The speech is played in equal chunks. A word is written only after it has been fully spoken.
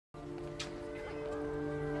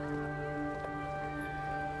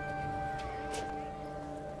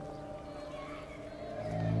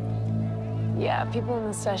Yeah, people in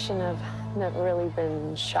the session have never really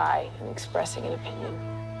been shy in expressing an opinion.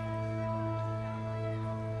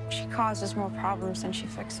 She causes more problems than she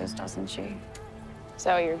fixes, doesn't she? Is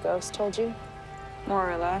that what your ghost told you?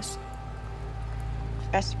 More or less.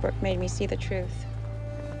 Estabrook made me see the truth.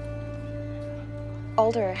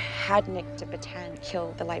 Alder had Nick de Batan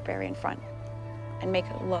kill the librarian front and make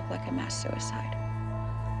it look like a mass suicide.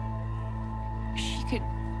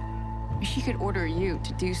 She could order you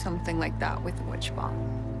to do something like that with a witch bomb.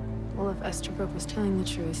 Well, if Estabrook was telling the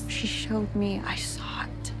truth, She showed me, I saw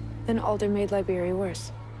it. then Alder made Liberia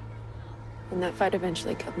worse. And that fight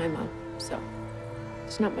eventually killed my mom, so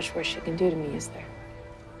there's not much worse she can do to me, is there?